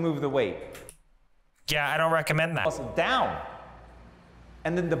enough to move the weight. Yeah, I don't recommend that. Muscle down.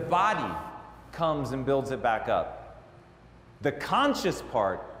 And then the body comes and builds it back up. The conscious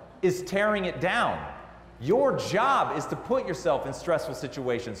part is tearing it down. Your job is to put yourself in stressful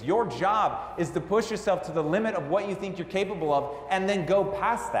situations. Your job is to push yourself to the limit of what you think you're capable of and then go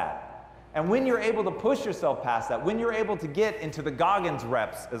past that. And when you're able to push yourself past that, when you're able to get into the Goggins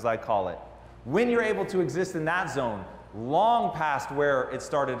reps, as I call it, when you're able to exist in that zone, long past where it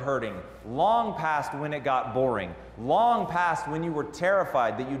started hurting, long past when it got boring, long past when you were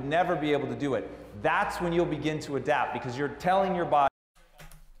terrified that you'd never be able to do it, that's when you'll begin to adapt, because you're telling your body.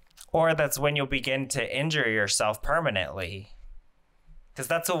 Or that's when you'll begin to injure yourself permanently. Because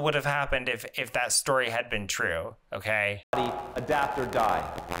that's what would have happened if that story had been true, okay? Adapt or die.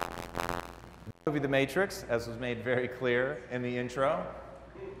 The movie The Matrix, as was made very clear in the intro.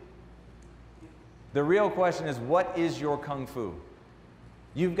 The real question is, what is your Kung Fu?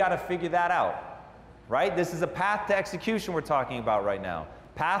 You've got to figure that out, right? This is a path to execution we're talking about right now.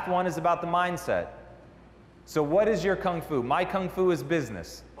 Path one is about the mindset. So what is your Kung Fu? My Kung Fu is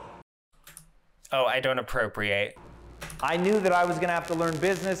business. Oh, I don't appropriate. I knew that I was going to have to learn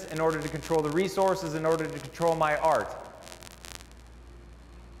business in order to control the resources, in order to control my art.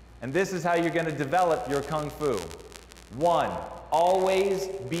 And this is how you're going to develop your Kung Fu. One, always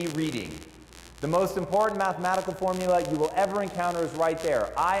be reading. The most important mathematical formula you will ever encounter is right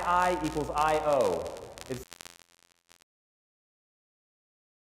there. I equals IO.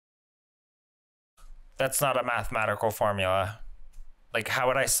 That's not a mathematical formula. Like, how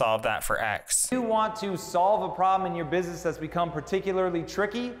would I solve that for X? If you want to solve a problem in your business that's become particularly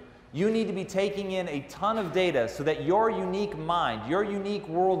tricky, you need to be taking in a ton of data so that your unique mind, your unique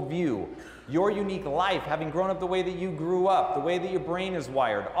worldview, your unique life, having grown up the way that you grew up, the way that your brain is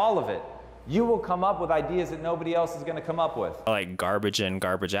wired, all of it, you will come up with ideas that nobody else is going to come up with. Like garbage in,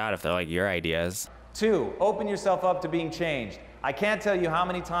 garbage out if they're like your ideas. Two, open yourself up to being changed. I can't tell you how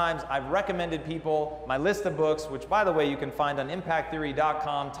many times I've recommended people my list of books, which, by the way, you can find on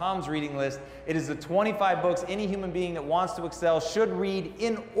impacttheory.com, Tom's reading list. It is the 25 books any human being that wants to excel should read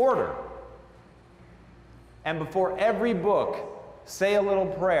in order. And before every book, say a little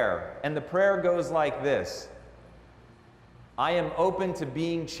prayer. And the prayer goes like this: I am open to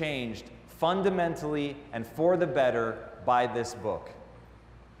being changed fundamentally and for the better by this book.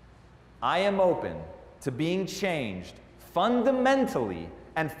 I am open to being changed fundamentally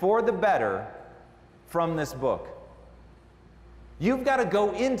and for the better from this book. You've got to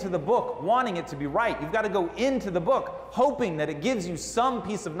go into the book wanting it to be right. You've got to go into the book hoping that it gives you some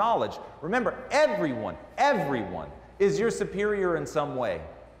piece of knowledge. Remember, everyone is your superior in some way.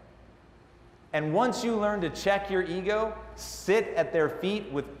 And once you learn to check your ego, sit at their feet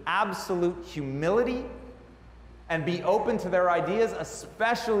with absolute humility, and be open to their ideas,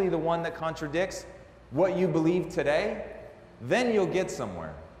 especially the one that contradicts what you believe today, then you'll get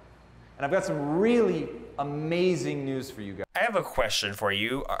somewhere. And I've got some really amazing news for you guys. I have a question for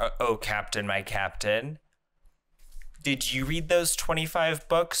you, oh Captain, my Captain. Did you read those 25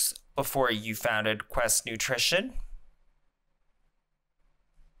 books before you founded Quest Nutrition?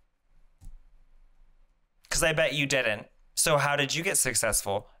 Because I bet you didn't. So how did you get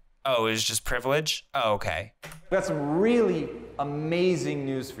successful? Oh, it was just privilege? Oh, okay. I've got some really amazing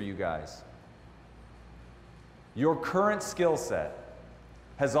news for you guys. Your current skill set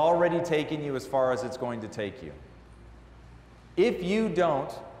has already taken you as far as it's going to take you. If you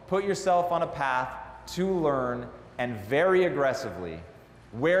don't put yourself on a path to learn, and very aggressively,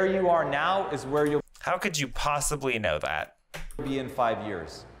 where you are now is where you'll How could you possibly know that? be in 5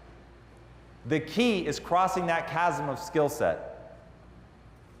 years. The key is crossing that chasm of skill set.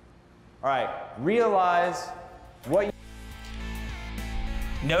 All right, realize what you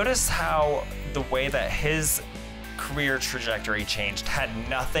Notice how the way that his career trajectory changed had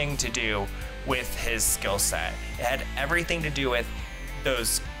nothing to do with his skill set. It had everything to do with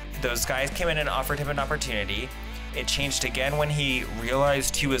those guys came in and offered him an opportunity. It changed again when he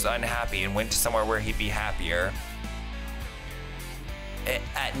realized he was unhappy and went to somewhere where he'd be happier.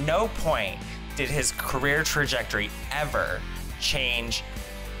 At no point did his career trajectory ever change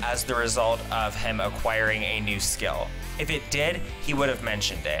as the result of him acquiring a new skill. If it did, he would have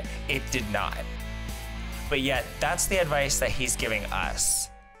mentioned it. It did not. But yet, that's the advice that he's giving us.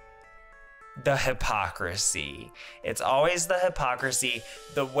 The hypocrisy. It's always the hypocrisy.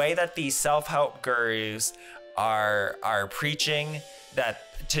 The way that these self-help gurus are preaching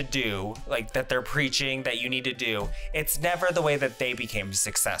that to do, like that they're preaching that you need to do, it's never the way that they became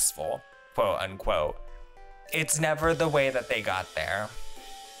successful, quote unquote. It's never the way that they got there.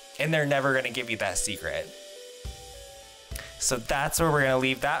 And they're never gonna give you that secret. So that's where we're gonna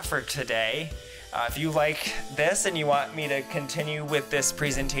leave that for today. If you like this and you want me to continue with this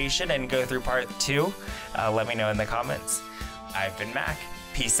presentation and go through part 2, let me know in the comments. I've been Mac.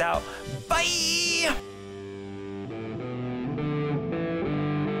 Peace out. Bye!